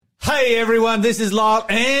Hey everyone, this is Lyle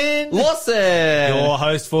and Lawson, your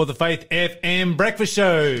host for the Faith FM Breakfast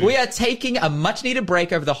Show. We are taking a much needed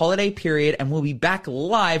break over the holiday period and we'll be back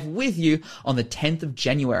live with you on the 10th of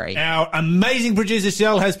January. Our amazing producer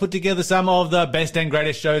Shell has put together some of the best and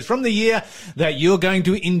greatest shows from the year that you're going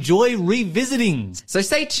to enjoy revisiting. So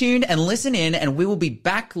stay tuned and listen in, and we will be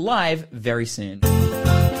back live very soon.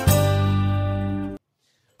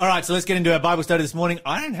 All right, so let's get into our Bible study this morning.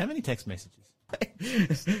 I don't have any text messages.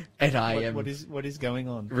 And I am... What is going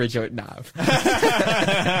on? Rejoice. No.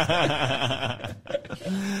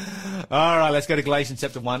 All right, let's go to Galatians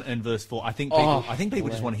chapter 1 and verse 4. I think people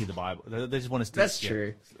just want to hear the Bible. They just want us to... That's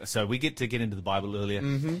true. So we get into the Bible earlier.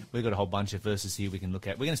 Mm-hmm. We've got a whole bunch of verses here we can look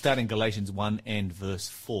at. We're going to start in Galatians 1 and verse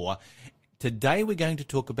 4. Today we're going to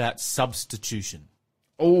talk about substitution.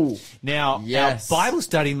 Oh, now, yes. Our Bible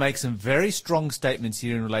study makes some very strong statements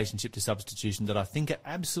here in relationship to substitution that I think are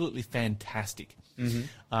absolutely fantastic.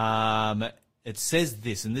 Mm-hmm. It says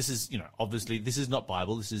this, and this is, obviously this is not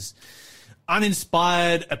Bible. This is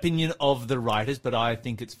uninspired opinion of the writers, but I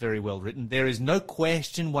think it's very well written. There is no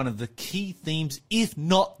question one of the key themes, if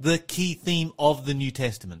not the key theme of the New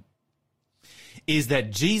Testament, is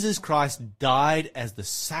that Jesus Christ died as the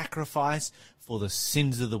sacrifice for the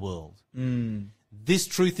sins of the world. This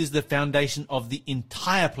truth is the foundation of the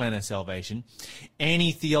entire plan of salvation.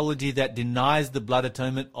 Any theology that denies the blood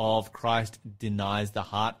atonement of Christ denies the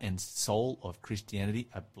heart and soul of Christianity.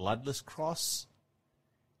 A bloodless cross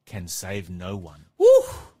can save no one. Woo!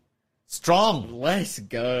 Strong. Let's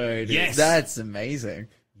go, dude. Yes. That's amazing.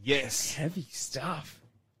 Yes. Heavy stuff.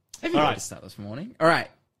 Heavy All way right. to start this morning. All right.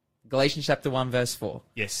 Galatians chapter 1, verse 4.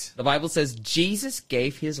 Yes. The Bible says, Jesus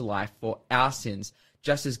gave his life for our sins,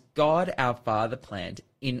 just as God our Father planned,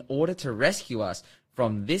 in order to rescue us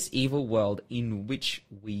from this evil world in which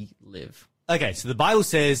we live. Okay, so the Bible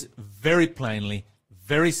says very plainly,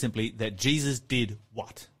 very simply, that Jesus did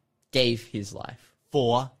what? Gave his life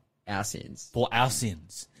For our sins. For our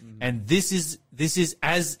sins. And this is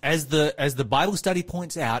as the Bible study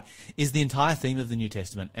points out, is the entire theme of the New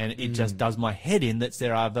Testament. And it just does my head in that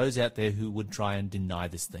there are those out there who would try and deny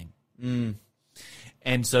this theme.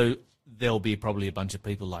 And so there'll be probably a bunch of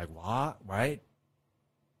people like, what? Wait.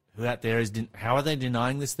 Who out there how are they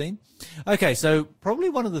denying this theme? Okay, so probably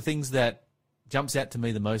one of the things that jumps out to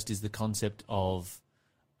me the most is the concept of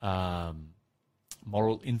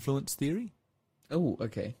moral influence theory. Oh,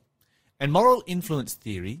 okay. And moral influence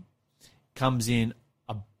theory comes in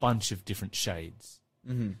a bunch of different shades.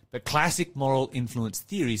 Mm-hmm. But classic moral influence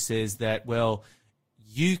theory says that, well,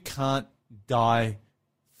 you can't die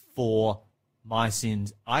for my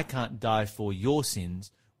sins. I can't die for your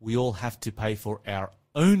sins. We all have to pay for our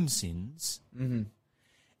own sins. Mm-hmm.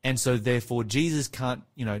 And so therefore Jesus can't,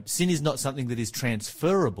 sin is not something that is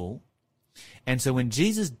transferable. And so when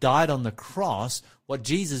Jesus died on the cross, what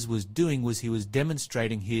Jesus was doing was he was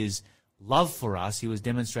demonstrating his love for us. He was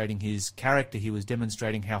demonstrating his character. He was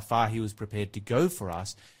demonstrating how far he was prepared to go for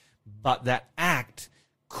us. But that act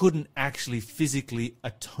couldn't actually physically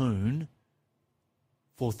atone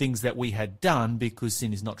for things that we had done because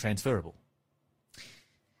sin is not transferable.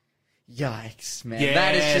 Yikes, man. Yes.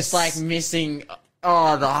 That is just like missing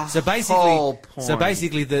the whole point. So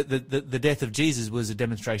basically the death of Jesus was a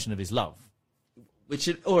demonstration of his love. Which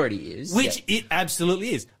it already is. Which it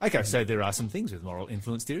absolutely is. Okay, so there are some things with moral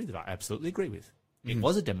influence theory that I absolutely agree with. It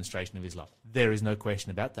was a demonstration of his love. There is no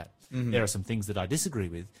question about that. There are some things that I disagree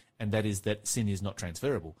with, and that is that sin is not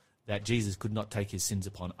transferable. That Jesus could not take his sins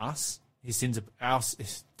upon us, our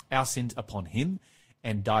sins upon him,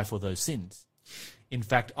 and die for those sins. In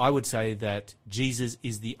fact, I would say that Jesus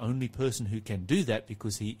is the only person who can do that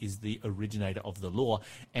because he is the originator of the law,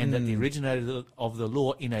 and that the originator of the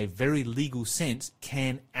law, in a very legal sense,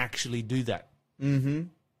 can actually do that. Mm-hmm.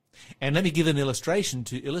 And let me give an illustration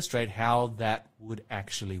to illustrate how that would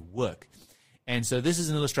actually work. And so this is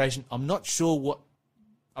an illustration. I'm not sure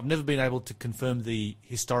I've never been able to confirm the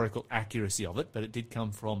historical accuracy of it, but it did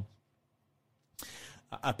come from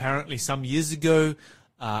apparently some years ago.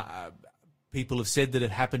 People have said that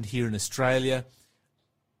it happened here in Australia.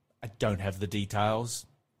 I don't have the details,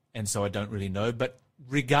 and so I don't really know. But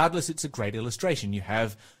regardless, it's a great illustration. You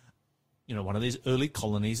have, one of these early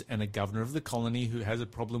colonies and a governor of the colony who has a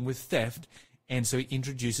problem with theft, and so he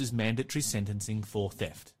introduces mandatory sentencing for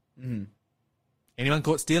theft. Mm-hmm. Anyone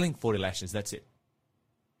caught stealing, 40 lashes, that's it.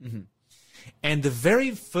 Mm-hmm. And the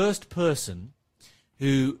very first person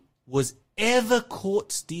who was ever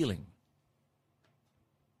caught stealing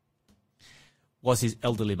was his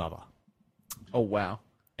elderly mother. Oh, wow.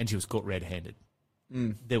 And she was caught red-handed.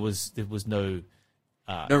 There was no...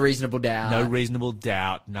 no reasonable doubt. No reasonable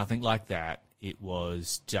doubt, nothing like that. It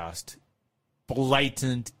was just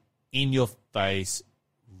blatant, in your face,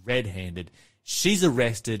 red-handed. She's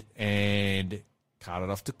arrested and carted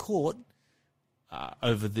off to court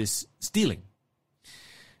over this stealing.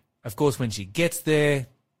 Of course, when she gets there,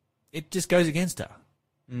 it just goes against her.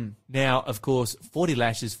 Now, of course, 40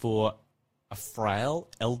 lashes for a frail,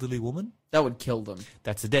 elderly woman. That would kill them.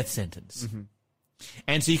 That's a death sentence.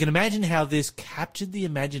 And so you can imagine how this captured the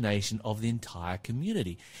imagination of the entire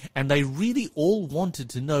community. And they really all wanted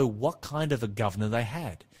to know what kind of a governor they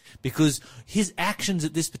had, because his actions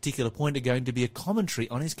at this particular point are going to be a commentary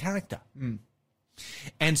on his character.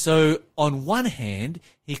 And so on one hand,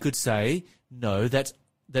 he could say, no, that's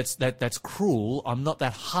cruel. I'm not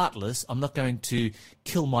that heartless. I'm not going to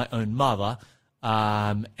kill my own mother.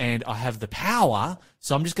 And I have the power,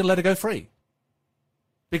 so I'm just going to let her go free.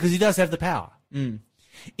 Because he does have the power.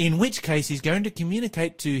 In which case, he's going to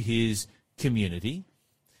communicate to his community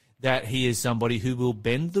that he is somebody who will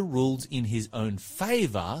bend the rules in his own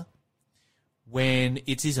favor when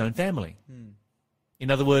it's his own family. In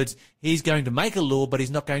other words, he's going to make a law, but he's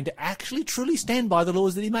not going to actually truly stand by the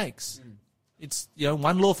laws that he makes. It's,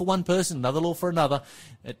 one law for one person, another law for another.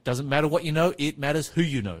 It doesn't matter what you know, it matters who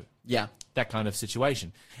you know. Yeah. That kind of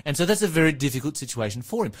situation. And so that's a very difficult situation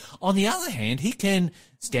for him. On the other hand, he can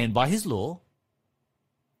stand by his law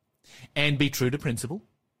and be true to principle.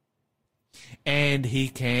 And he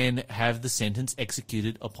can have the sentence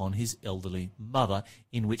executed upon his elderly mother,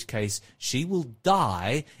 in which case she will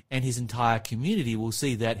die and his entire community will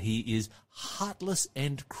see that he is heartless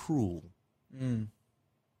and cruel.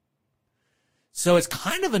 So it's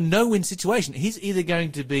kind of a no-win situation. He's either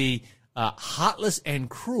going to be heartless and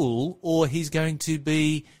cruel, or he's going to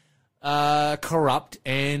be corrupt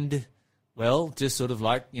and, well, just sort of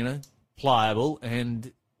like, pliable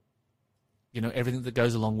and, everything that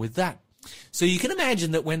goes along with that. So you can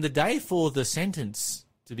imagine that when the day for the sentence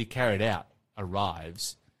to be carried out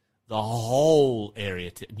arrives, the whole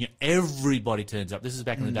area, everybody turns up. This is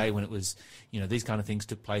back in the day when it was, these kind of things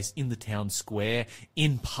took place in the town square,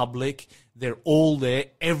 in public. They're all there.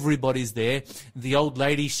 Everybody's there. The old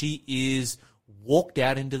lady, she is walked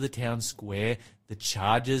out into the town square. The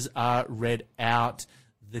charges are read out.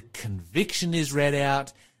 The conviction is read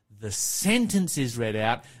out. The sentence is read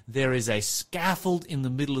out. There is a scaffold in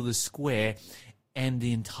the middle of the square, and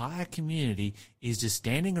the entire community is just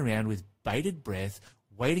standing around with bated breath,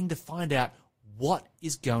 waiting to find out what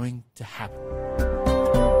is going to happen.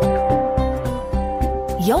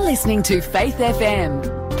 You're listening to Faith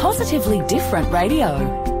FM, positively different radio.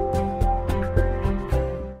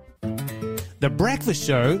 The Breakfast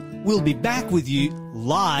Show will be back with you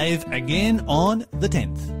live again on the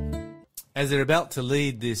 10th. As they're about to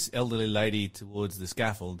lead this elderly lady towards the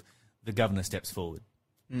scaffold, the governor steps forward.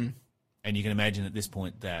 And you can imagine at this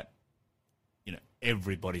point that,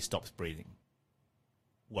 everybody stops breathing.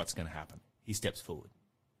 What's going to happen? He steps forward.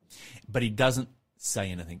 But he doesn't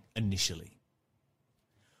say anything initially.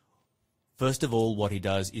 First of all, what he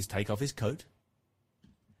does is take off his coat,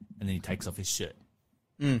 and then he takes off his shirt.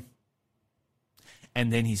 And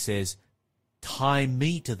then he says, tie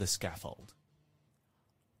me to the scaffold.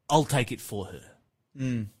 I'll take it for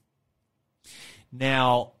her.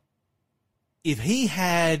 Now, if he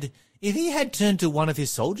had turned to one of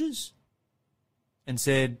his soldiers and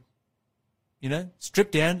said,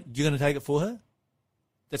 strip down, you're going to take it for her,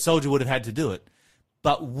 that soldier would have had to do it.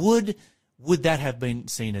 But would that have been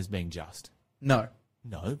seen as being just? No.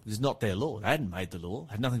 No, it's not their law. They hadn't made the law.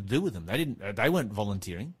 It had nothing to do with them. They weren't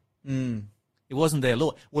volunteering. It wasn't their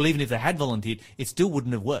law. Well, even if they had volunteered, it still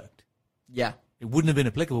wouldn't have worked. Yeah. It wouldn't have been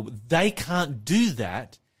applicable. But they can't do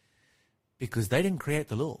that because they didn't create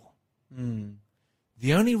the law.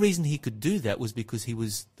 The only reason he could do that was because he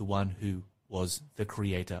was the one who was the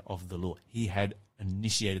creator of the law. He had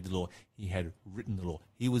initiated the law. He had written the law.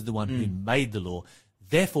 He was the one who made the law.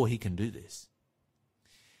 Therefore, he can do this.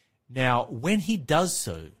 Now, when he does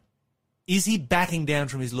so, is he backing down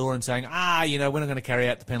from his law and saying, we're not going to carry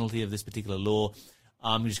out the penalty of this particular law.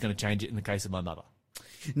 I'm just going to change it in the case of my mother?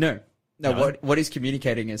 No. What he's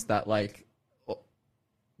communicating is that,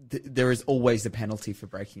 there is always the penalty for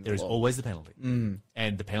breaking the law. There is always the penalty.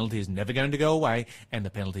 And the penalty is never going to go away, and the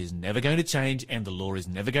penalty is never going to change, and the law is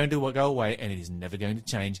never going to go away, and it is never going to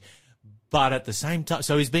change. But at the same time,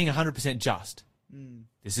 so he's being 100% just.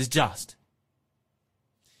 This is just.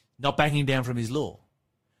 Not backing down from his law.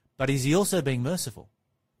 But is he also being merciful?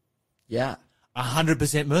 Yeah.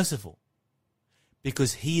 100% merciful.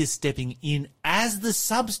 Because he is stepping in as the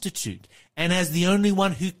substitute and as the only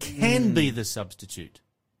one who can be the substitute.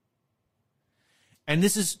 And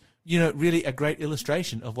this is, really a great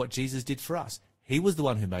illustration of what Jesus did for us. He was the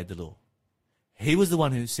one who made the law. He was the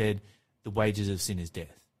one who said the wages of sin is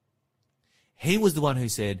death. He was the one who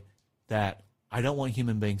said that I don't want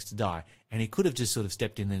human beings to die. And he could have just sort of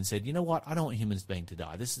stepped in and said, you know what? I don't want human beings to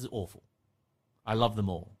die. This is awful. I love them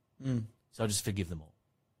all. So I'll just forgive them all.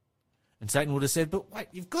 And Satan would have said, but wait,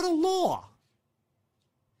 you've got a law.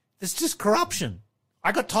 It's just corruption.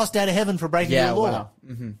 I got tossed out of heaven for breaking the law. Wow.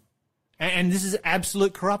 Mm-hmm. And this is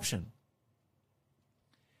absolute corruption.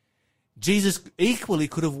 Jesus equally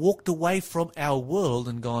could have walked away from our world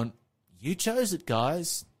and gone, you chose it,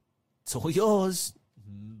 guys. It's all yours.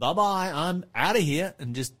 Bye-bye. I'm out of here,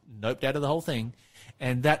 and just noped out of the whole thing.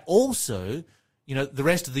 And that also, the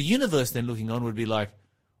rest of the universe then looking on would be like,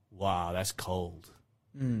 wow, that's cold.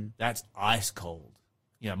 That's ice cold.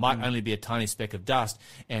 It might only be a tiny speck of dust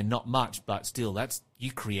and not much, but still,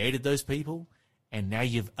 you created those people and now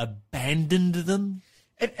you've abandoned them.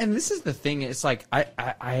 And this is the thing. It's like,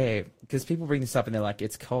 because people bring this up and they're like,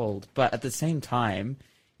 it's cold. But at the same time,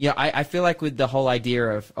 I feel like with the whole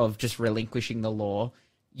idea of just relinquishing the law,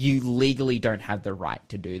 you legally don't have the right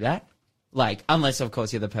to do that. Like, unless, of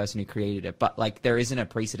course, you're the person who created it. But, like, there isn't a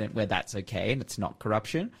precedent where that's okay and it's not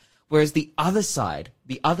corruption. Whereas the other side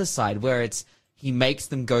where it's he makes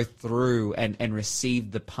them go through and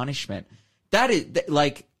receive the punishment, that is,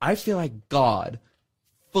 like, I feel like God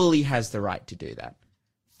fully has the right to do that.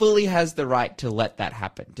 Fully has the right to let that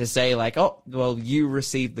happen. To say, like, oh, well, you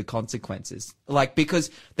receive the consequences. Like, because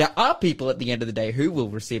there are people at the end of the day who will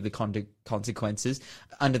receive the consequences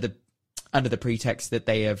under the pretext that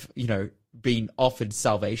they have, been offered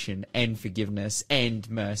salvation and forgiveness and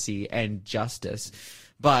mercy and justice.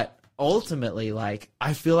 But ultimately, like,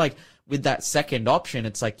 I feel like with that second option,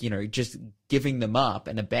 it's like, just giving them up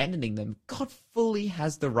and abandoning them. God fully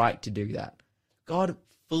has the right to do that. God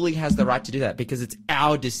fully has the right to do that because it's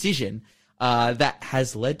our decision that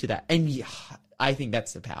has led to that. And I think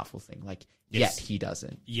that's the powerful thing. Like, yes. Yet he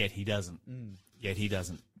doesn't. Yet he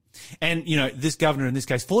doesn't. And, this governor in this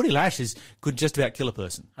case, 40 lashes could just about kill a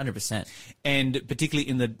person. 100%. And particularly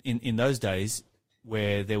in those days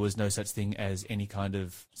where there was no such thing as any kind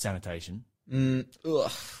of sanitation.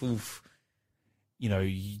 Oof.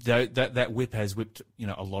 That whip has whipped,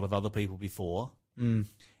 a lot of other people before.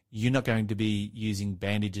 You're not going to be using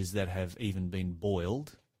bandages that have even been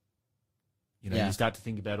boiled. You start to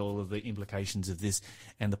think about all of the implications of this,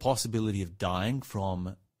 and the possibility of dying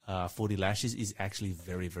from 40 lashes is actually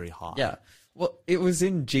very, very high. Yeah. Well, it was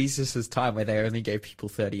in Jesus' time where they only gave people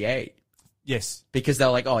 38. Yes. Because they're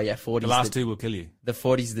like, oh, yeah, 40. The last two will kill you. The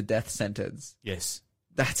 40's the death sentence. Yes.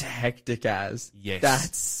 That's hectic as. Yes.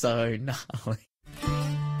 That's so gnarly.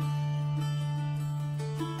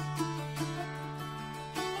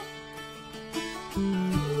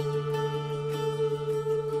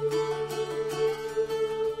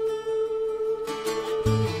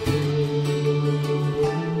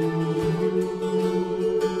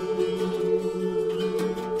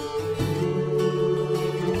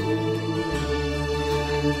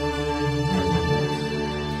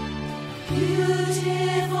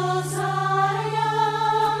 Beautiful Zion,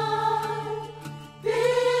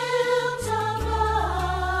 built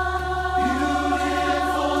above.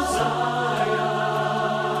 Beautiful Zion,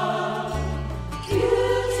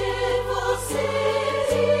 beautiful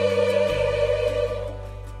city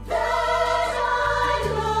that I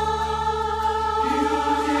love.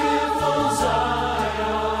 Beautiful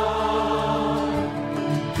Zion,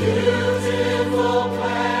 beautiful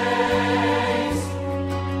place.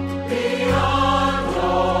 Beyond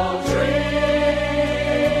all dreams,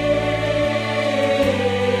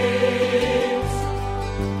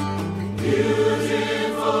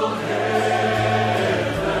 beautiful heaven,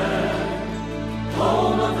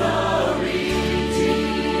 home of the redeemed.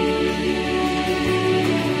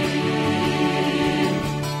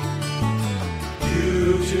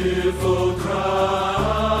 Beautiful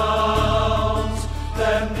crowns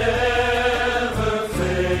that never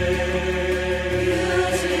fade.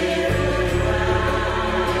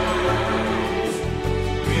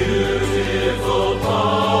 Beautiful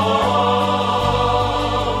palms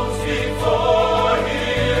before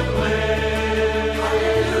Him laid.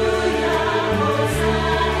 Hallelujah,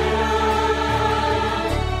 Hosanna.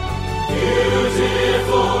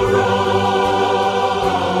 Beautiful robes,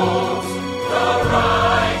 the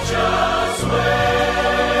righteous wear.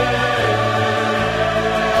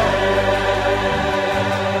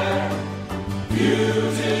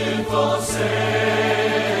 Beautiful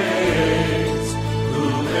saints who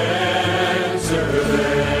enter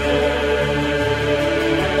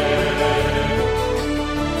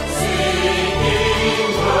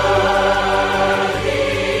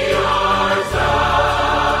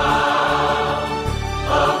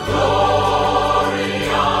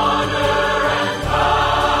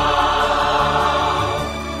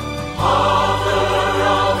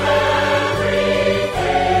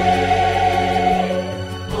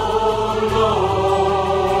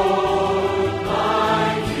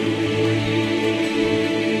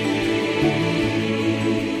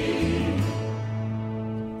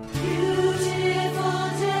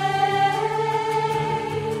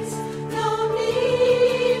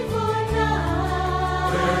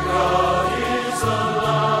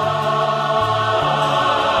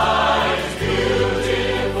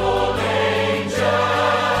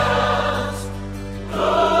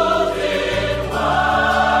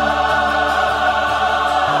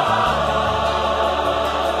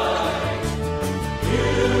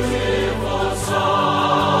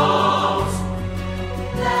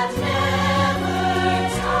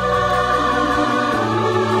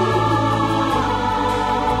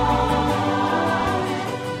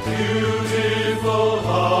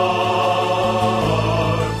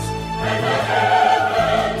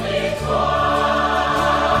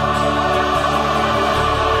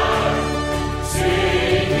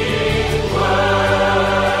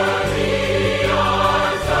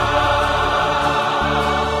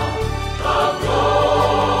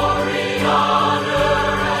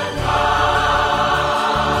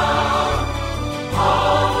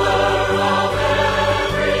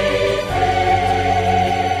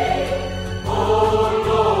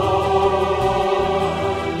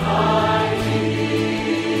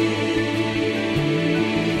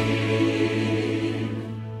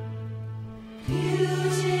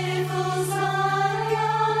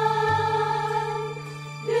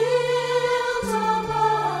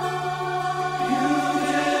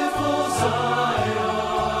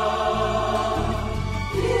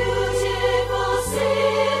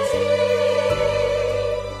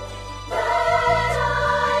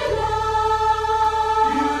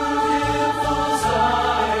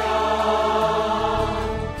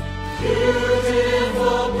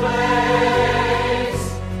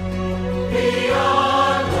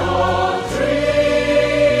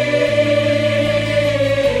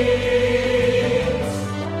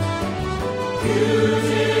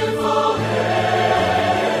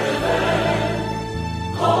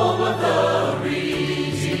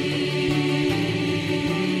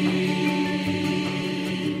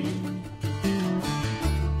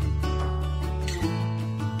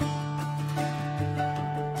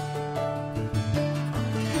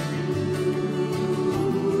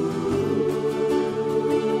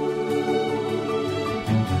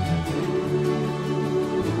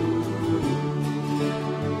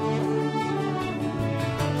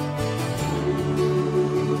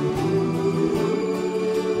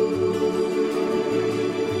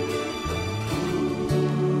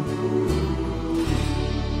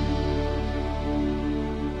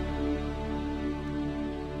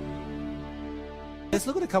Let's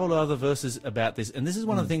look at a couple of other verses about this. And this is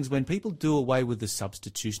one of the things when people do away with the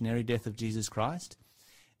substitutionary death of Jesus Christ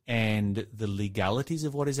and the legalities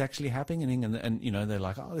of what is actually happening, and you know, they're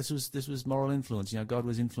like, oh, this was moral influence. You know, God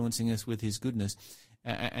was influencing us with his goodness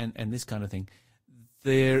and this kind of thing.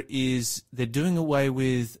 They're doing away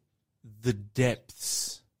with the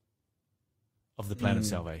depths of the plan of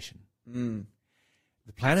salvation. The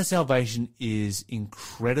plan of salvation is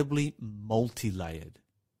incredibly multi-layered.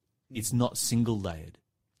 It's not single-layered.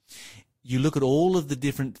 You look at all of the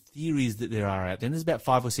different theories that there are out there, and there's about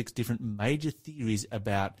 5 or 6 different major theories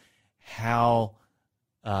about how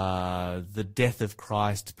the death of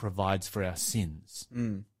Christ provides for our sins.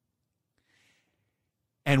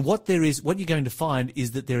 And what you're going to find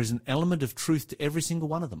is that there is an element of truth to every single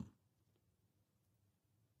one of them.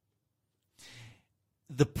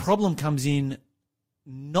 The problem comes in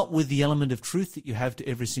not with the element of truth that you have to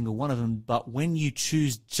every single one of them, but when you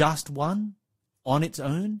choose just one on its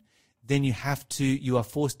own, then you are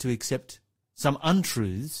forced to accept some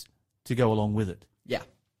untruths to go along with it. Yeah.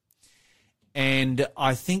 And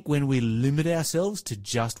I think when we limit ourselves to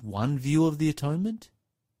just one view of the atonement,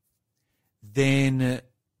 then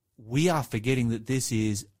we are forgetting that this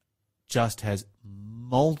has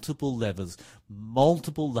multiple levels,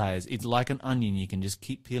 multiple layers. It's like an onion. You can just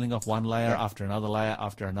keep peeling off one layer after another layer,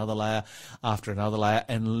 after another layer, after another layer,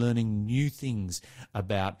 and learning new things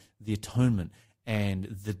about the atonement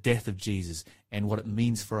and the death of Jesus and what it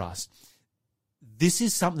means for us. This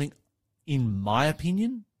is something, in my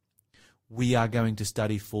opinion, we are going to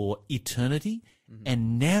study for eternity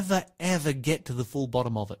and never, ever get to the full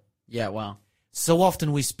bottom of it. Yeah, wow. So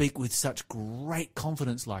often we speak with such great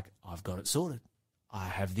confidence like, I've got it sorted. I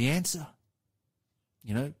have the answer.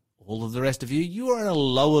 You know, all of the rest of you are at a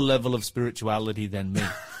lower level of spirituality than me. You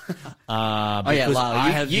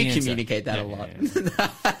communicate that a lot.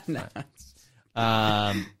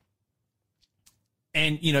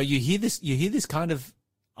 And you know, you hear this kind of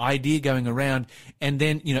idea going around, and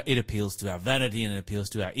then you know it appeals to our vanity and it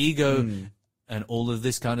appeals to our ego and all of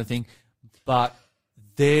this kind of thing. But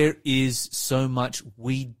there is so much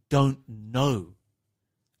we don't know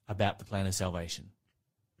about the plan of salvation.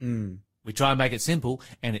 We try and make it simple,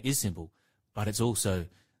 and it is simple, but it's also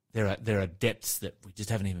there are depths that we just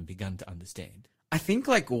haven't even begun to understand. I think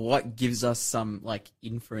like what gives us some like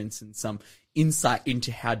inference and some insight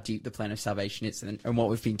into how deep the plan of salvation is, and what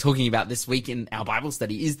we've been talking about this week in our Bible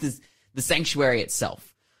study is the sanctuary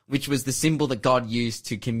itself, which was the symbol that God used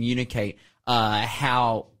to communicate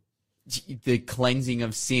how the cleansing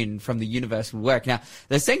of sin from the universe would work. Now,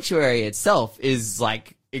 the sanctuary itself is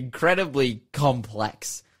like incredibly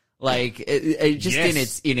complex. Like it just in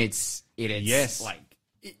its like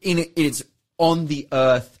in its on the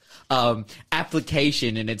earth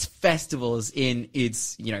application, in its festivals, in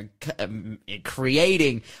its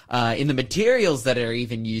creating in the materials that are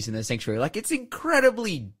even used in the sanctuary. Like it's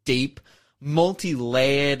incredibly deep,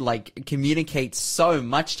 multi-layered, like communicates so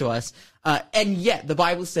much to us, and yet the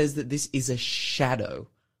Bible says that this is a shadow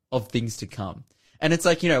of things to come. And it's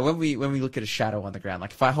like, you know, when we look at a shadow on the ground,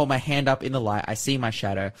 like if I hold my hand up in the light, I see my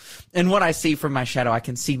shadow. And what I see from my shadow, I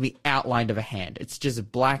can see the outline of a hand. It's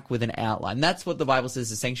just black with an outline. That's what the Bible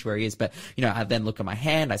says the sanctuary is. But, you know, I then look at my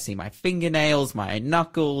hand, I see my fingernails, my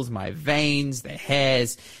knuckles, my veins, the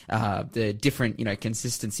hairs, the different, you know,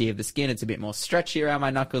 consistency of the skin. It's a bit more stretchy around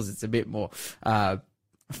my knuckles. It's a bit more,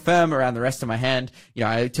 firm around the rest of my hand. You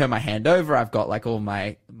know, I turn my hand over. I've got like all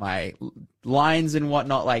my lines and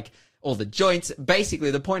whatnot, like, all the joints. Basically,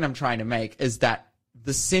 the point I'm trying to make is that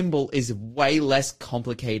the symbol is way less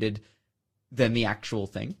complicated than the actual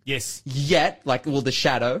thing. Yes. Yet, like, well, the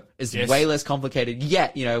shadow is way less complicated.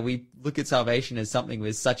 Yet, you know, we look at salvation as something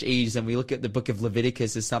with such ease, and we look at the book of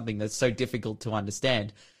Leviticus as something that's so difficult to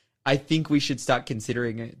understand. I think we should start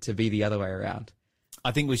considering it to be the other way around. I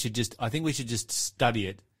think we should just study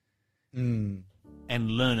it and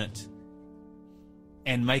learn it,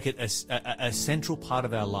 and make it a central part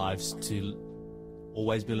of our lives to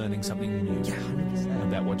always be learning something new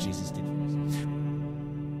about what Jesus did for us.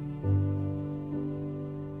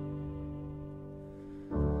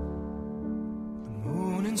 The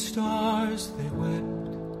moon and stars, they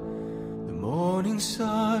wept. The morning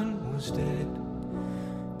sun was dead.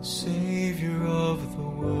 The Savior of the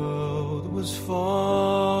world was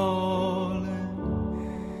fallen.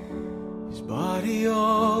 His body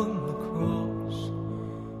on the cross,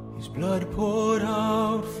 His blood poured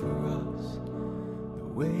out for us, the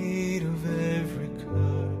weight of every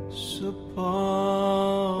curse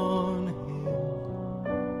upon Him.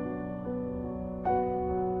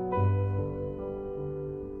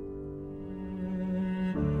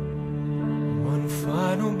 One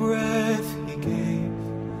final breath he gave,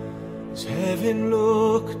 as heaven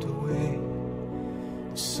looked away,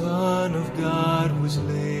 the Son of God was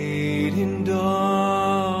laid in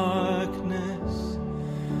darkness.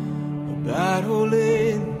 A battle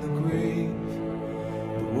in the grave,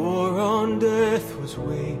 the war on death was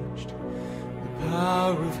waged, the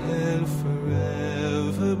power of hell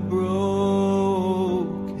forever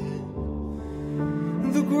broken.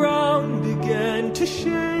 The ground began to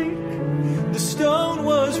shake, the stone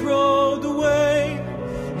was rolled away,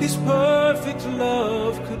 his perfect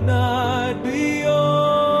love could not be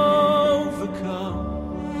overcome.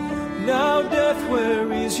 Now death,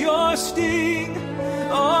 where is your sting?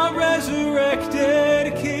 Our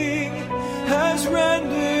resurrected King has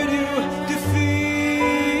rendered you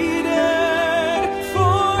defeated.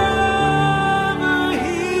 Forever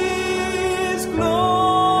he is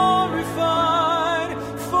glorified.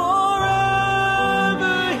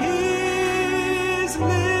 Forever he is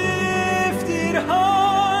lifted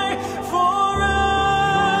high.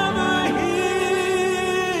 Forever he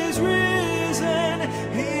is risen.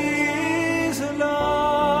 He is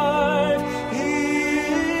alive. He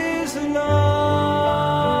is alive.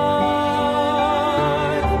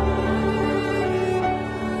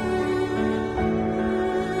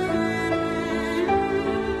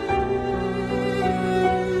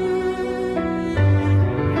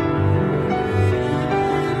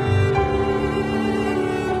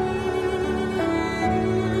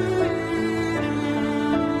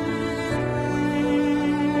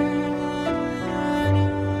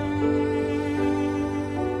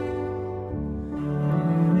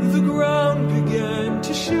 The ground began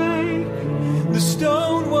to shake, the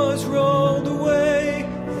stone was rolled away,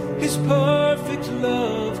 his perfect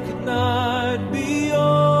love could not be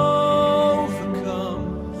overcome.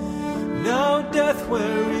 Now death,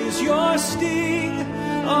 where is your sting?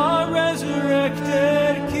 Our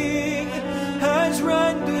resurrected King has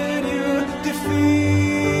rendered you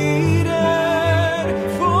defeated.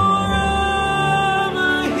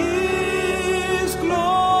 Forever he is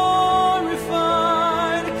glorified.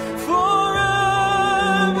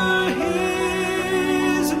 Forever he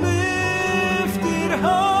is lifted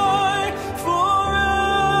high.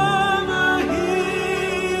 Forever he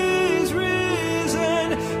is risen.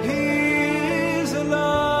 He is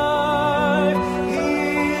alive. He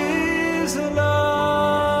is alive.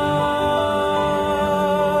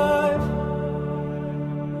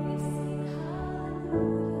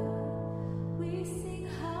 We sing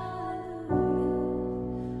hallelujah.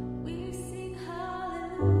 We sing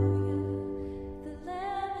hallelujah. The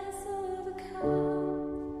Lamb has overcome.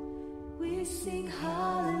 We sing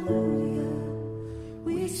hallelujah.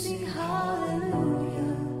 We sing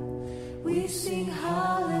hallelujah. We sing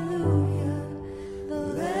hallelujah. The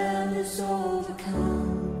Lamb is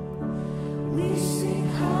overcome. We sing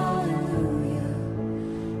hallelujah.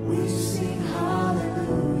 We sing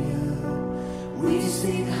hallelujah. We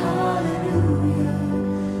sing hallelujah.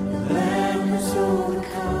 The Lamb has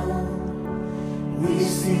overcome. We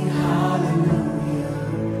sing hallelujah.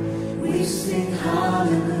 We sing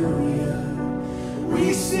hallelujah.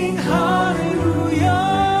 We sing hallelujah.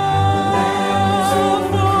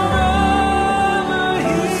 Forever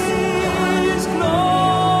he is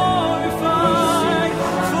glorified.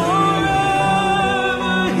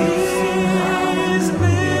 Forever he is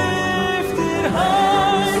lifted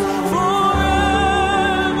high.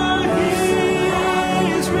 Forever he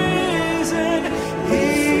is risen.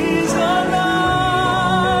 He's alive.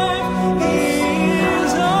 He's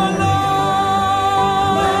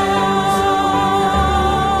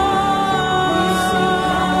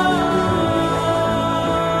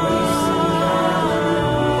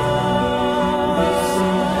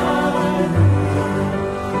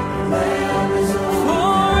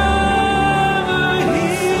Forever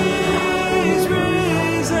he's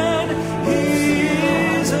risen.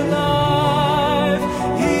 He's alive.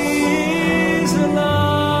 He's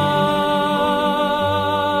alive.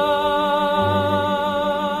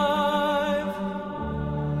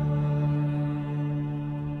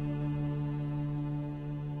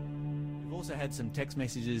 We've also had some text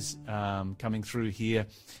messages coming through here.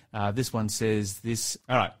 This one says this.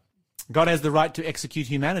 All right. God has the right to execute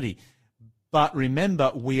humanity. But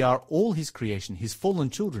remember, we are all his creation, his fallen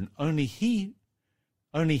children. Only he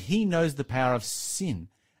knows the power of sin.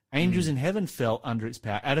 Angels in heaven fell under its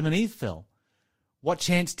power. Adam and Eve fell. What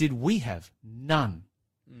chance did we have? None.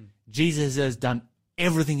 Jesus has done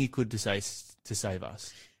everything he could to save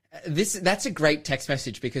us. That's a great text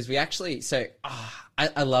message because we actually,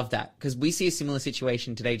 I love that because we see a similar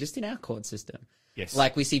situation today just in our court system. Yes.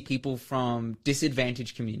 Like we see people from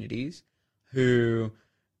disadvantaged communities who,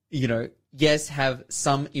 yes, have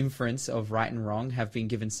some inference of right and wrong, have been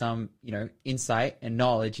given some, insight and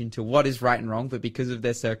knowledge into what is right and wrong, but because of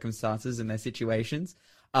their circumstances and their situations,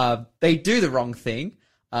 they do the wrong thing.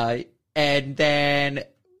 And then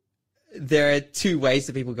there are two ways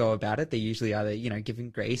that people go about it. They're usually either, given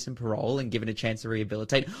grace and parole and given a chance to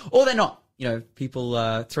rehabilitate, or they're not.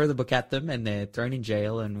 People throw the book at them and they're thrown in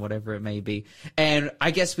jail and whatever it may be. And I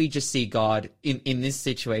guess we just see God in this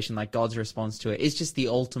situation, like God's response to it is just the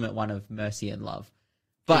ultimate one of mercy and love.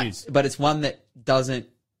 But it's one that doesn't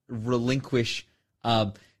relinquish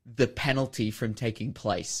the penalty from taking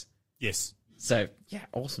place. Yes. So, yeah,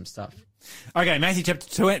 awesome stuff. Okay, Matthew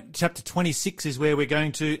chapter 26 is where we're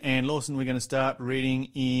going to. And Lawson, we're going to start reading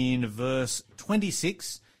in verse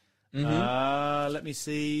 26. Let me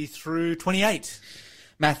see, through 28.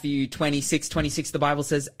 Matthew 26, the Bible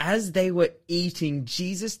says, as they were eating,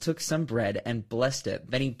 Jesus took some bread and blessed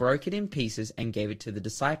it. Then he broke it in pieces and gave it to the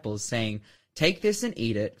disciples, saying, take this and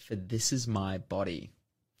eat it, for this is my body.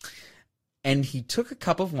 And he took a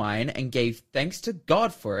cup of wine and gave thanks to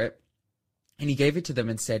God for it. And he gave it to them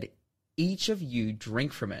and said, each of you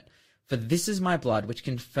drink from it, for this is my blood, which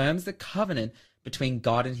confirms the covenant between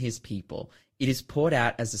God and his people. It is poured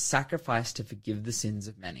out as a sacrifice to forgive the sins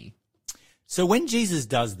of many. So when Jesus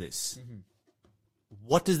does this,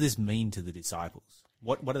 what does this mean to the disciples?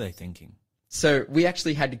 What are they thinking? So we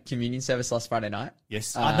actually had a communion service last Friday night.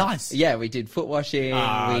 Yes. Nice. Yeah, we did foot washing.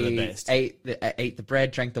 The best. Ate the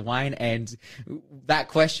bread, drank the wine, and that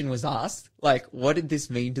question was asked, like, what did this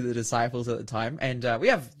mean to the disciples at the time? And we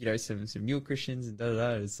have, some newer Christians and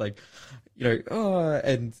da-da-da. It's like, Blair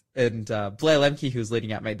Lemke, who was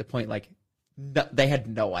leading out, made the point, like, no, they had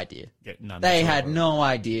no idea. Yeah, they had no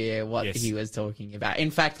idea what he was talking about.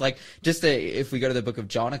 In fact, like, if we go to the book of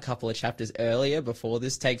John, a couple of chapters earlier, before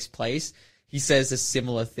this takes place, he says a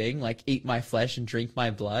similar thing, like, eat my flesh and drink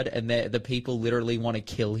my blood, and the people literally want to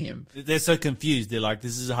kill him. They're so confused. They're like,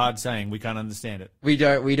 this is a hard saying. We can't understand it. We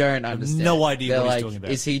don't understand. No idea They're what like, he's talking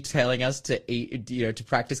about. Is he telling us to eat, to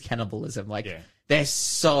practice cannibalism? Like, they're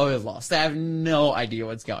so lost. They have no idea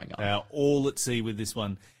what's going on. They are all at sea with this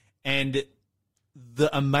one. And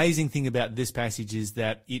the amazing thing about this passage is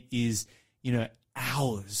that it is,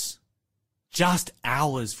 hours, just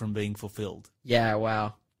hours from being fulfilled. Yeah,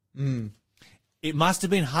 wow. It must have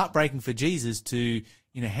been heartbreaking for Jesus to,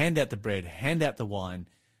 hand out the bread, hand out the wine,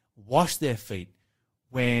 wash their feet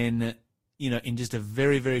when, in just a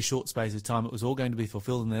very, very short space of time, it was all going to be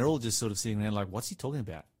fulfilled, and they're all just sort of sitting there like, what's he talking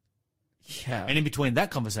about? Yeah. And in between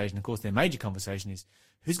that conversation, of course, their major conversation is,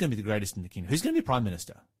 who's going to be the greatest in the kingdom? Who's going to be prime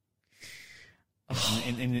minister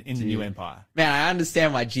in the new empire? Man, I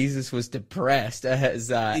understand why Jesus was depressed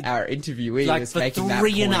as our interviewee was making that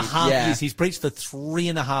point. For 3.5 years. He's preached for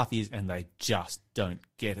 3.5 years, and they just don't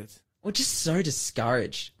get it. Well, just so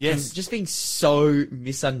discouraged. Yes. And just being so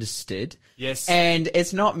misunderstood. Yes. And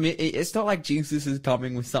it's not like Jesus is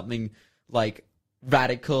coming with something like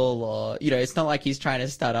radical or, it's not like he's trying to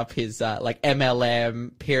start up his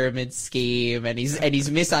MLM pyramid scheme and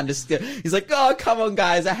he's misunderstood. He's like, oh, come on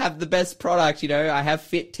guys, I have the best product, I have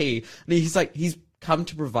Fit Tea. And he's come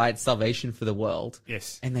to provide salvation for the world.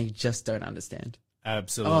 Yes. And they just don't understand.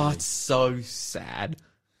 Absolutely. Oh, it's so sad.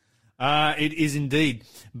 It is indeed.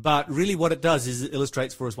 But really what it does is it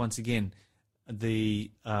illustrates for us once again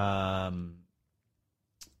the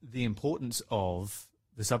importance of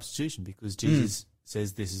the substitution, because Jesus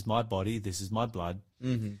says, this is my body, this is my blood,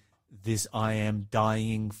 this I am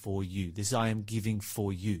dying for you, this I am giving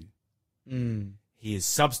for you. He is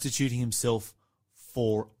substituting himself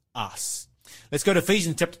for us. Let's go to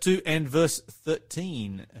Ephesians chapter 2 and verse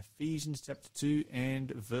 13. Ephesians chapter 2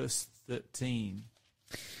 and verse 13.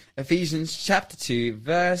 Ephesians chapter 2,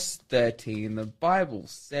 verse 13, the Bible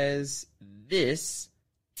says this,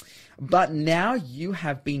 but now you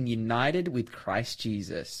have been united with Christ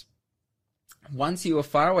Jesus. Once you were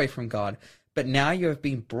far away from God, but now you have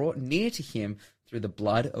been brought near to him through the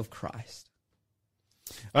blood of Christ.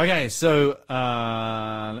 Okay, so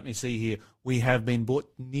let me see here. We have been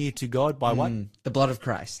brought near to God by what? The blood of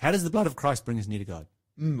Christ. How does the blood of Christ bring us near to God?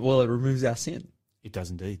 Well, it removes our sin. It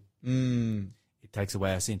does indeed. It takes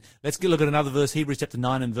away our sin. Let's look at another verse, Hebrews chapter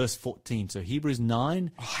 9 and verse 14. So Hebrews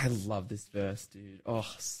 9. Oh, I love this verse, dude. Oh,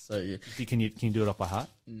 so good. Can you do it off by heart?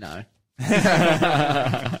 No.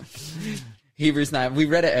 Hebrews 9. We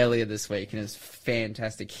read it earlier this week, and it's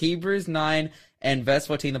fantastic. Hebrews 9 and verse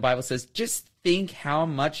 14, the Bible says, just think how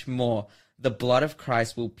much more the blood of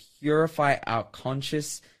Christ will purify our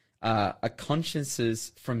consciences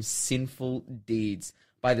from sinful deeds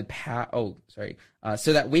by the power,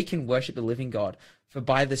 so that we can worship the living God. For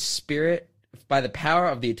by the Spirit by the power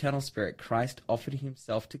of the eternal Spirit, Christ offered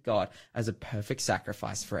himself to God as a perfect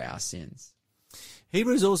sacrifice for our sins.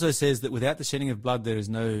 Hebrews also says that without the shedding of blood, there is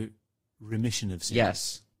no remission of sins.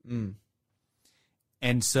 Yes.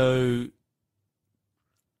 And so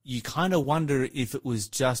you kind of wonder if it was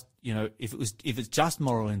just, if it's just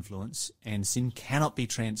moral influence and sin cannot be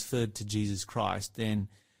transferred to Jesus Christ, then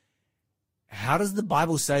how does the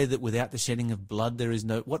Bible say that without the shedding of blood there is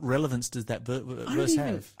no? What relevance does that verse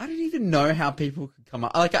have? I don't even know how people could come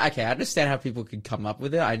up. Like, okay, I understand how people could come up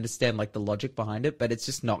with it. I understand like the logic behind it, but it's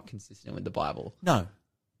just not consistent with the Bible. No.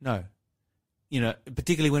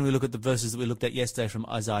 Particularly when we look at the verses that we looked at yesterday from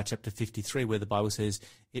Isaiah chapter 53, where the Bible says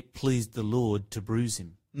it pleased the Lord to bruise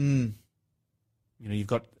him. You've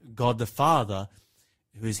got God the Father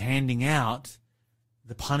who is handing out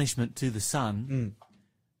the punishment to the Son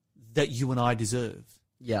that you and I deserve.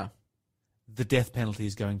 Yeah. The death penalty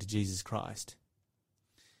is going to Jesus Christ.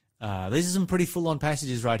 These are some pretty full-on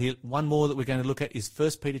passages right here. One more that we're going to look at is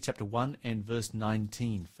 1 Peter chapter 1 and verse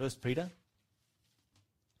 19. 1 Peter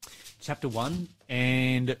chapter 1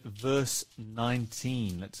 and verse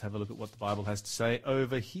 19. Let's have a look at what the Bible has to say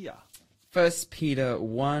over here. 1 Peter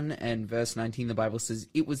 1 and verse 19, the Bible says,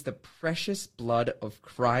 "It was the precious blood of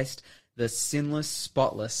Christ, the sinless,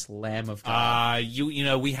 spotless Lamb of God."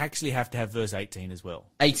 We actually have to have verse 18 as well.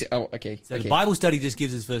 18. Oh, okay. So okay. the Bible study just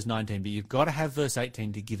gives us verse 19, but you've got to have verse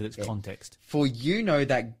 18 to give it its context. "For you know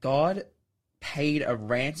that God paid a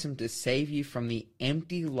ransom to save you from the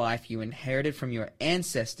empty life you inherited from your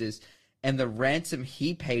ancestors, and the ransom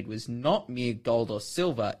he paid was not mere gold or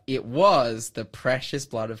silver, it was the precious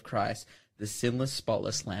blood of Christ, the sinless,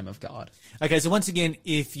 spotless Lamb of God." Okay, so once again,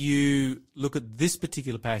 if you look at this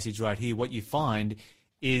particular passage right here, what you find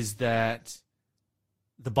is that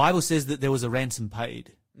the Bible says that there was a ransom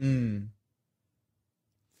paid.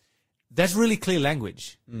 That's really clear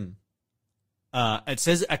language. It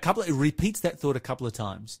says it repeats that thought a couple of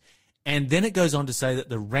times, and then it goes on to say that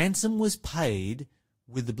the ransom was paid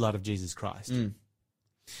with the blood of Jesus Christ.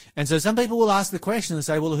 And so some people will ask the question and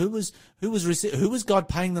say, well, who was God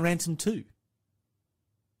paying the ransom to?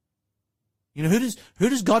 Who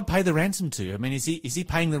does God pay the ransom to? I mean, is he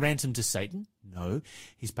paying the ransom to Satan? No,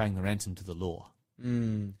 he's paying the ransom to the law.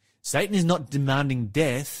 Satan is not demanding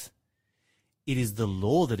death. It is the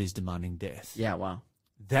law that is demanding death. Yeah, wow.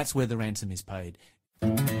 That's where the ransom is paid. The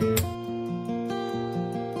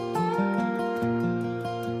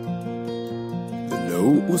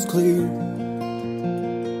note was clear.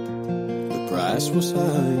 The price was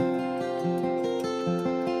high.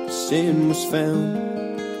 Sin was found,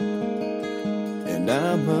 and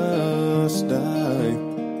I must die.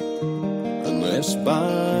 Unless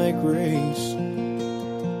by grace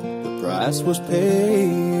the price was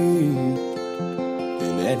paid,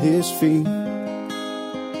 and at his feet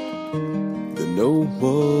the note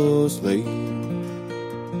was laid.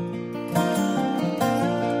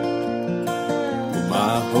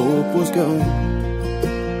 My hope was gone.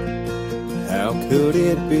 How could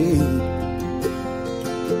it be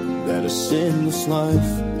that a sinless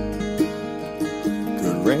life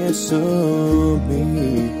could ransom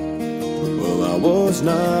me? Well, I was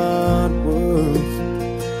not worth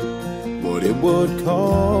what it would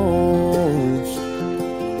cost.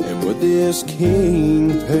 And would this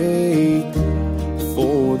king pay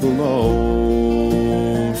for the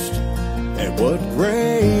lost? And what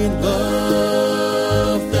great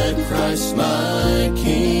love that Christ my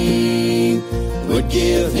King would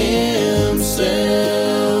give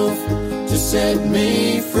himself to set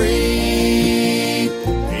me free.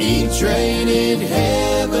 He traded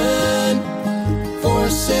heaven for a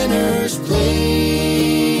sinner's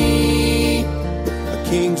plea. A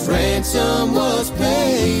king's ransom was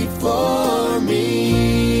paid for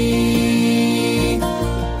me.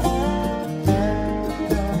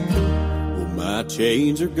 Well, my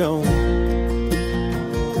chains are gone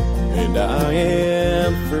and I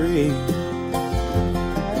am free.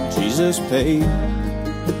 Jesus paid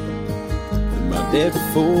my debt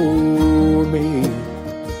for me.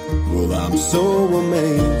 Well, I'm so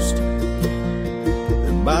amazed,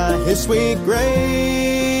 and by his sweet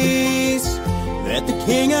grace, that the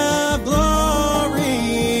King of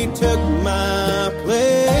glory took my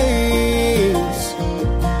place.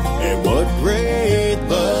 And what great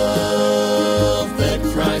love that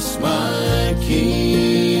Christ my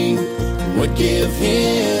King would give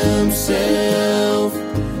himself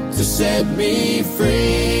to set me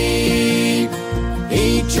free.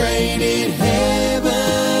 He traded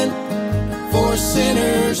heaven for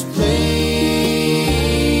sinners'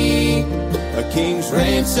 plea. A king's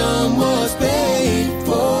ransom was paid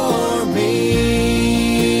for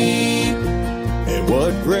me. And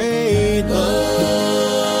what great love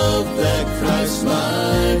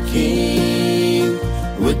the King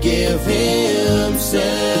would give himself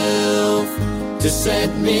to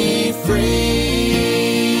set me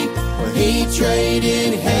free. Where he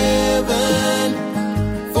traded heaven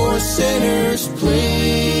for a sinner's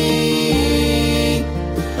plea.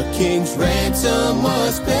 A king's ransom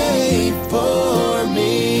was paid for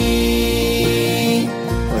me.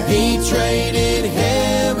 Where he traded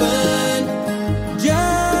heaven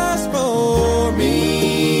just for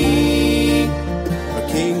me. A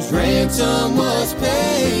king's ransom was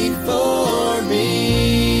paid for me.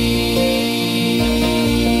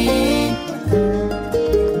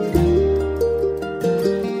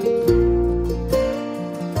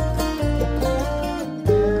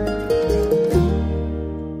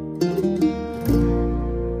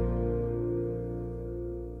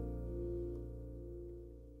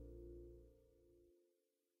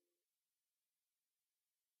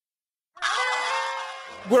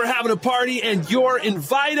 We're having a party and you're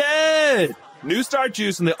invited! New Start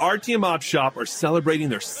Juice and the RTM Op Shop are celebrating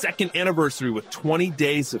their second anniversary with 20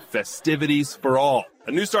 days of festivities for all.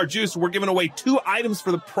 At New Start Juice, we're giving away 2 items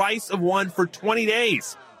for the price of one for 20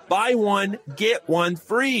 days. Buy one, get one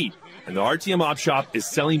free. And the RTM Op Shop is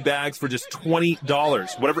selling bags for just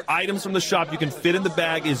 $20. Whatever items from the shop you can fit in the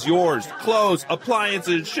bag is yours. Clothes,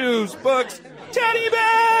 appliances, shoes, books, teddy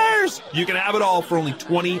bears! You can have it all for only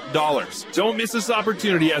 $20. Don't miss this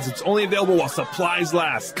opportunity as it's only available while supplies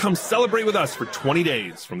last. Come celebrate with us for 20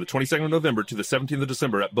 days from the 22nd of November to the 17th of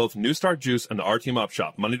December at both New Start Juice and the RTM Op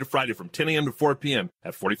Shop, Monday to Friday from 10 a.m. to 4 p.m.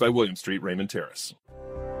 at 45 William Street, Raymond Terrace.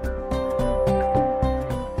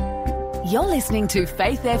 You're listening to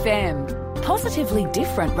Faith FM, positively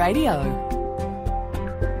different radio.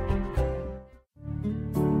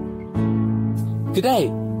 Good day.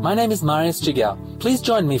 My name is Marius Jigao. Please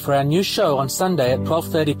join me for our new show on Sunday at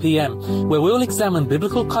 12:30 p.m., where we will examine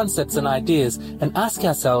biblical concepts and ideas and ask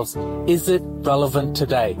ourselves, is it relevant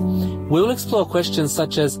today? We will explore questions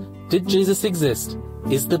such as, did Jesus exist?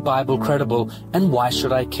 Is the Bible credible? And why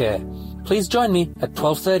should I care? Please join me at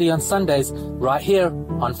 12:30 on Sundays, right here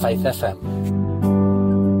on Faith FM.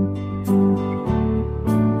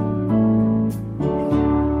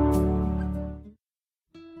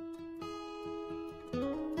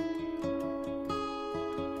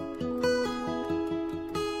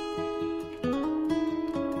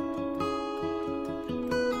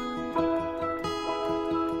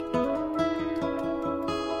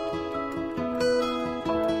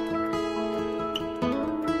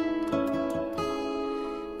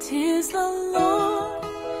 Tis the Lord,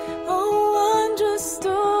 a wondrous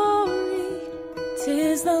story.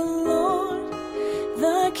 Tis the Lord,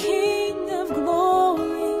 the King of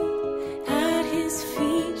glory. At his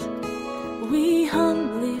feet we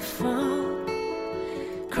humbly fall.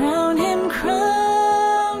 Crown him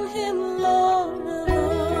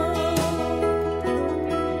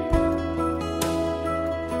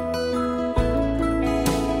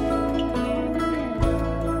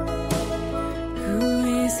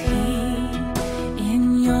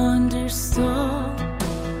Lord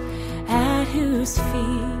of whose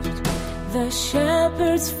feet the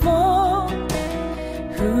shepherds fall.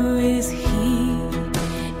 Who is he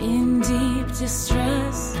in deep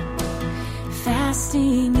distress,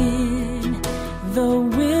 fasting in the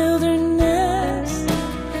wilderness?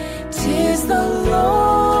 'Tis the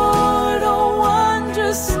Lord, a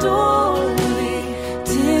wondrous story.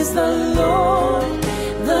 'Tis the Lord,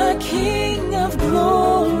 the King of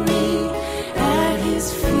glory. At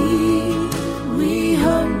his feet we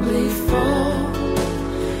humbly fall.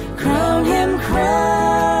 Crown him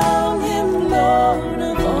Lord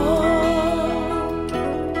of all.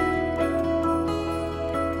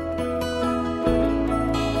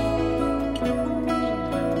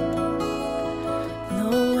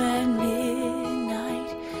 Low at midnight,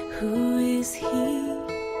 who is he?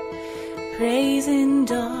 Praise in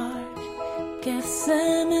dark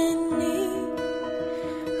Gethsemane.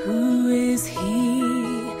 Who is he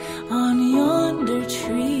on yonder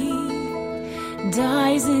tree?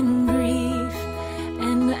 Dies in grief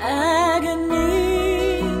and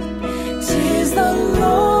agony. 'Tis the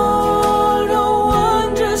Lord, a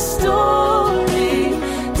wondrous story.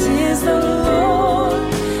 'Tis the Lord,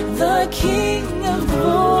 the King of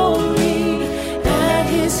glory. At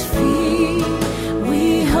his feet we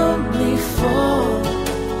humbly fall.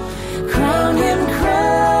 Crown him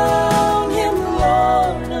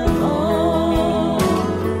Lord of all.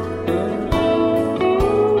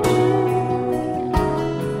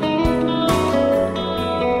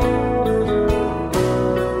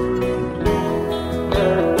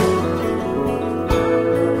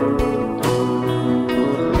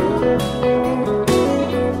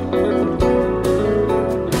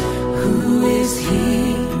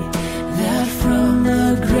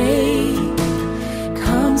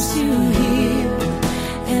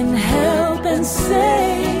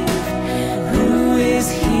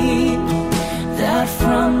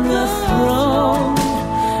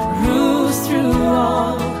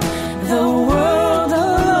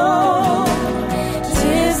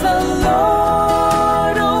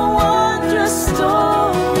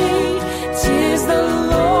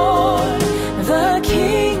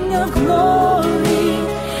 King of glory,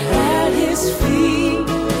 at his feet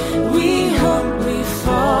we humbly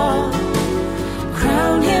fall.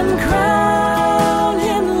 Crown him,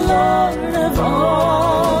 Lord of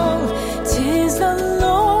all. 'Tis the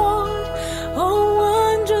Lord, oh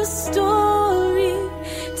wondrous story.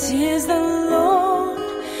 'Tis the Lord,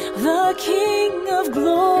 the King of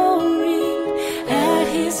glory. At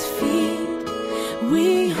his feet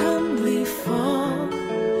we humbly fall.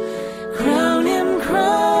 Crown him,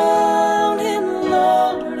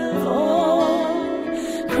 Lord of all.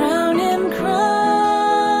 Crown him,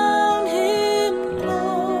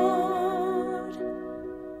 Lord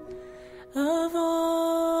of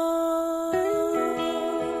all.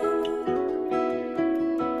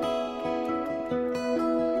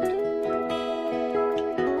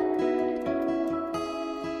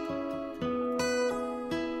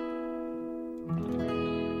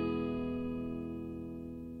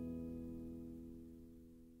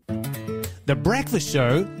 The Breakfast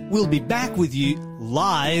Show will be back with you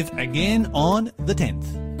live again on the 10th.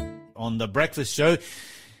 On The Breakfast Show,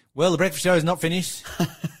 well, The Breakfast Show is not finished,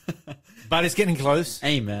 but it's getting close.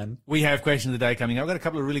 Amen. We have Question of the Day coming up. I've got a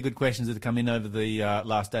couple of really good questions that have come in over the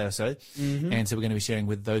last day or so, and so we're going to be sharing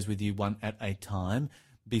those with you one at a time.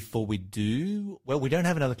 Before we do, well, we don't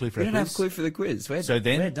have another clue for We our don't quiz. have a clue for the quiz.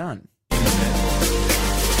 We're done.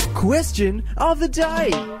 Question of the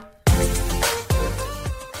day.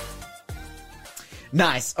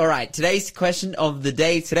 Nice. All right. Today's question of the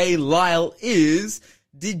day today, Lyle, is: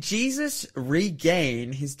 did Jesus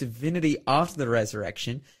regain his divinity after the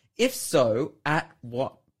resurrection? If so, at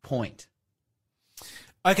what point?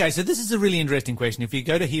 Okay, so this is a really interesting question. If you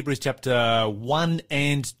go to Hebrews chapter 1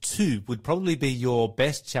 and 2, would probably be your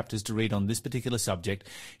best chapters to read on this particular subject.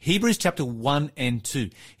 Hebrews chapter 1 and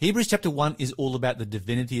 2. Hebrews chapter 1 is all about the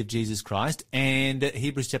divinity of Jesus Christ, and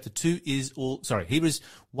Hebrews 1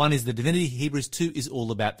 is the divinity, Hebrews 2 is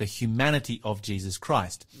all about the humanity of Jesus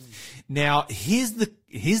Christ. Now, here's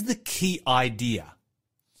the key idea.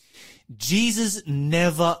 Jesus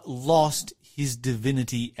never lost his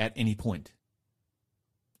divinity at any point.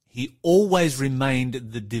 He always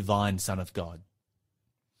remained the divine Son of God.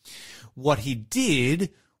 What he did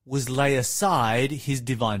was lay aside his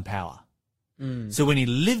divine power. So when he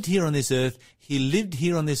lived here on this earth, he lived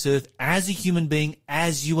here on this earth as a human being,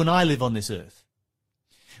 as you and I live on this earth.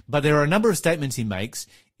 But there are a number of statements he makes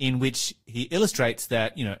in which he illustrates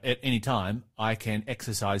that, at any time I can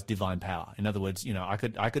exercise divine power. In other words, I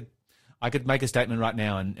could make a statement right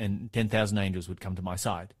now and 10,000 angels would come to my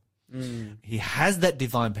side. He has that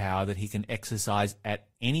divine power that he can exercise at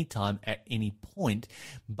any time, at any point,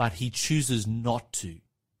 but he chooses not to.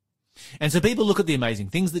 And so people look at the amazing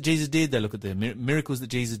things that Jesus did, they look at the miracles that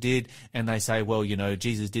Jesus did, and they say, well,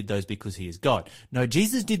 Jesus did those because he is God. No,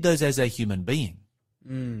 Jesus did those as a human being.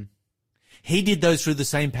 He did those through the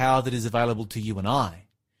same power that is available to you and I,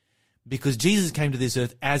 because Jesus came to this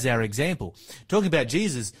earth as our example. Talking about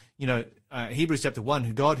Jesus, Hebrews chapter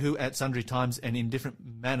 1, God who at sundry times and in different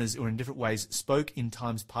manners or in different ways spoke in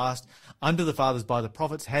times past unto the fathers by the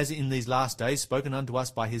prophets, has in these last days spoken unto us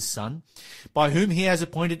by his Son, by whom he has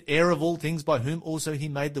appointed heir of all things, by whom also he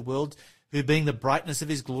made the world, who being the brightness of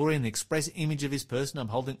his glory and the express image of his person,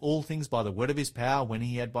 upholding all things by the word of his power, when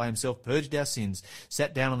he had by himself purged our sins,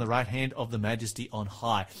 sat down on the right hand of the majesty on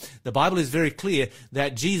high. The Bible is very clear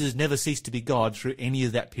that Jesus never ceased to be God through any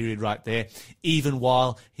of that period right there, even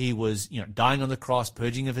while he was, dying on the cross,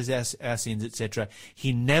 purging of our sins, etc.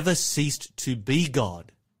 He never ceased to be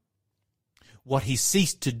God. What he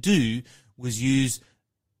ceased to do was use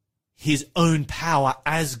his own power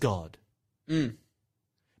as God.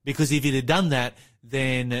 Because if he'd have done that,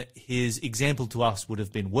 then his example to us would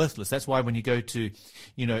have been worthless. That's why when you go to,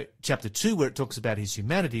 chapter 2, where it talks about his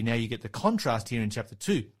humanity, now you get the contrast here in chapter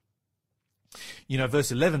 2.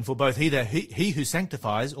 Verse 11, for both he who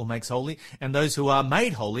sanctifies or makes holy and those who are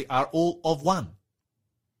made holy are all of one.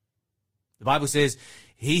 The Bible says,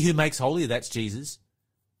 he who makes holy, that's Jesus,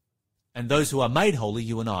 and those who are made holy,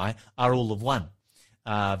 you and I, are all of one.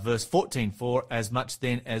 Verse 14, for as much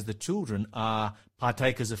then as the children are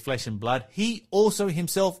partakers of flesh and blood, he also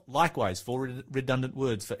himself likewise, four redundant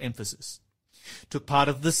words for emphasis, took part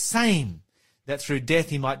of the same, that through death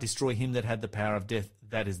he might destroy him that had the power of death,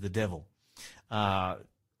 that is the devil.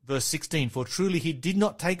 Verse 16, for truly he did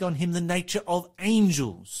not take on him the nature of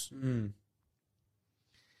angels,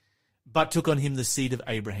 but took on him the seed of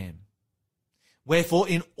Abraham. Wherefore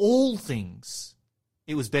in all things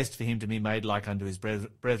it was best for him to be made like unto his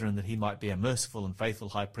brethren, that he might be a merciful and faithful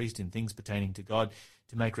high priest in things pertaining to God,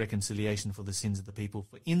 to make reconciliation for the sins of the people.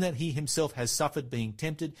 For in that he himself has suffered being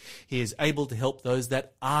tempted, he is able to help those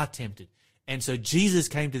that are tempted. And so Jesus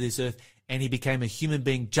came to this earth and he became a human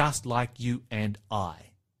being just like you and I.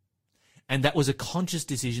 And that was a conscious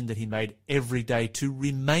decision that he made every day to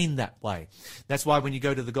remain that way. That's why when you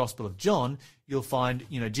go to the Gospel of John, you'll find,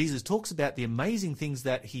 Jesus talks about the amazing things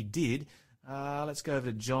that he did. Let's go over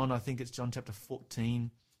to John. I think it's John chapter 14.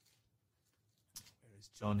 Where is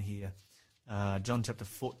John here? John chapter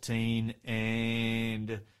 14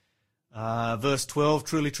 and verse 12.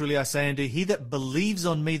 Truly, truly, I say unto you, he that believes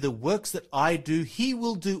on me, the works that I do, he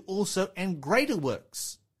will do also, and greater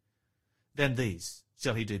works than these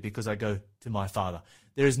shall he do, because I go to my Father.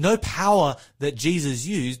 There is no power that Jesus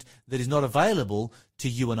used that is not available to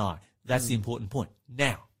you and I. That's the important point.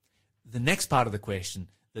 Now, the next part of the question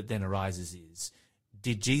that then arises is,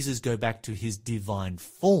 did Jesus go back to his divine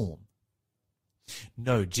form?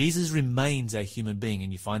 No, Jesus remains a human being,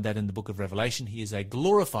 and you find that in the book of Revelation. He is a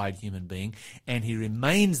glorified human being, and he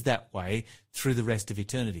remains that way through the rest of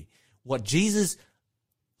eternity. What Jesus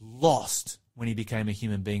lost when he became a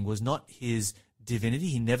human being was not his divinity.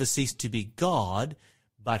 He never ceased to be God,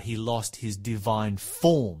 but he lost his divine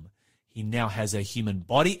form. He now has a human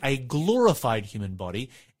body, a glorified human body,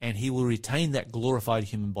 and he will retain that glorified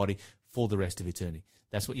human body for the rest of eternity.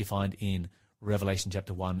 That's what you find in Revelation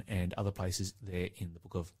chapter 1 and other places there in the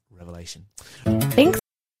book of Revelation. Thanks.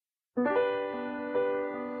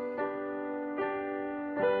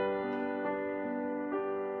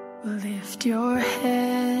 Lift your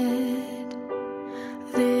head,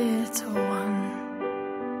 little one.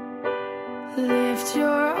 Lift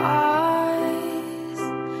your eyes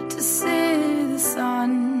to see the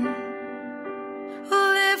sun.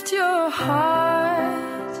 Lift your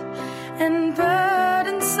heart and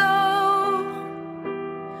burden soul.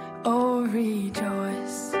 Oh,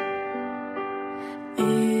 rejoice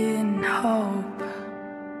in hope.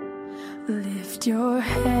 Lift your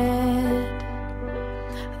head,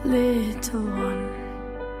 little one.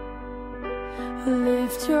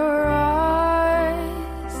 Lift your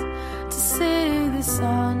eyes to see the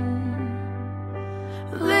sun.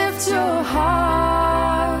 Lift your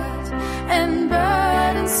heart and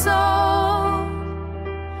burden soul.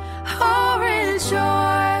 Oh, rejoice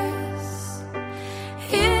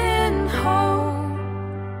in hope.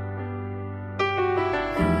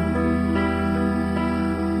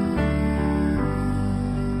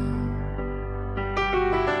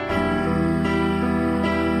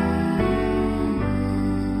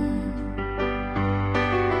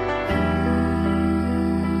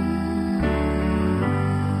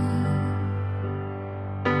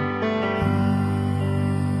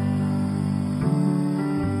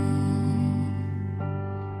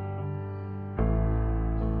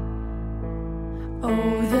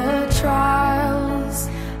 Oh, the trials,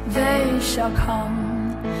 they shall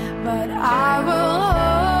come, but I will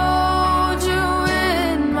hold you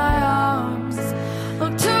in my arms.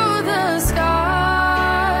 Look to the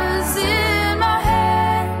scars in my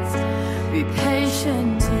hands. Be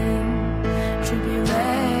patient in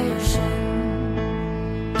tribulation.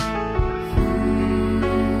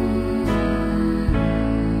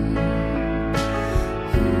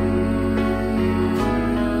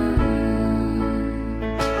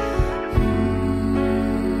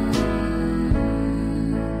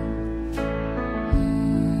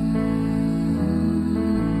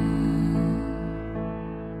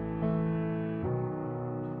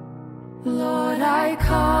 Lord, I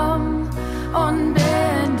come on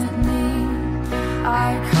bended knee.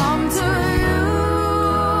 I come to you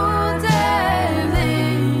daily.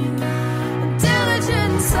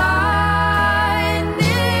 Diligence I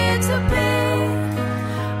need to be,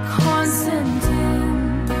 constant in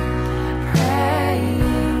praying.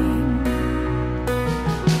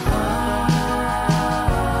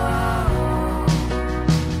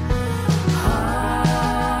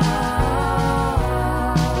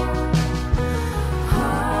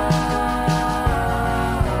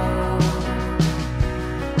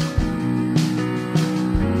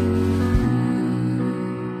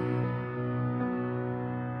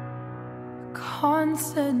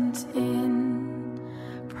 Constant in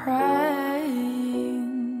praying.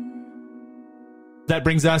 That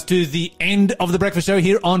brings us to the end of the breakfast show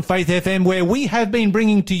here on Faith FM, where we have been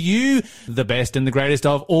bringing to you the best and the greatest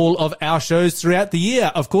of all of our shows throughout the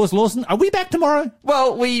year. Of course, Lawson, are we back tomorrow?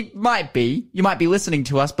 Well, we might be. You might be listening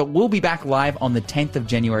to us, but we'll be back live on the 10th of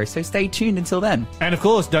January, so stay tuned until then. And of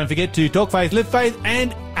course, don't forget to talk faith, live faith,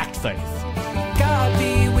 and act faith. God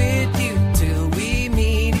be with you till we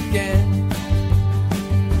meet again.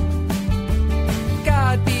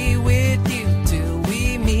 God be with you till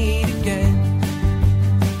we meet again.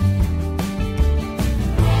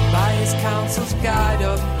 By his counsel's guide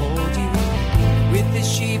uphold you. with the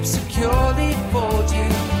sheep securely fold you.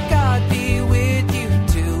 God be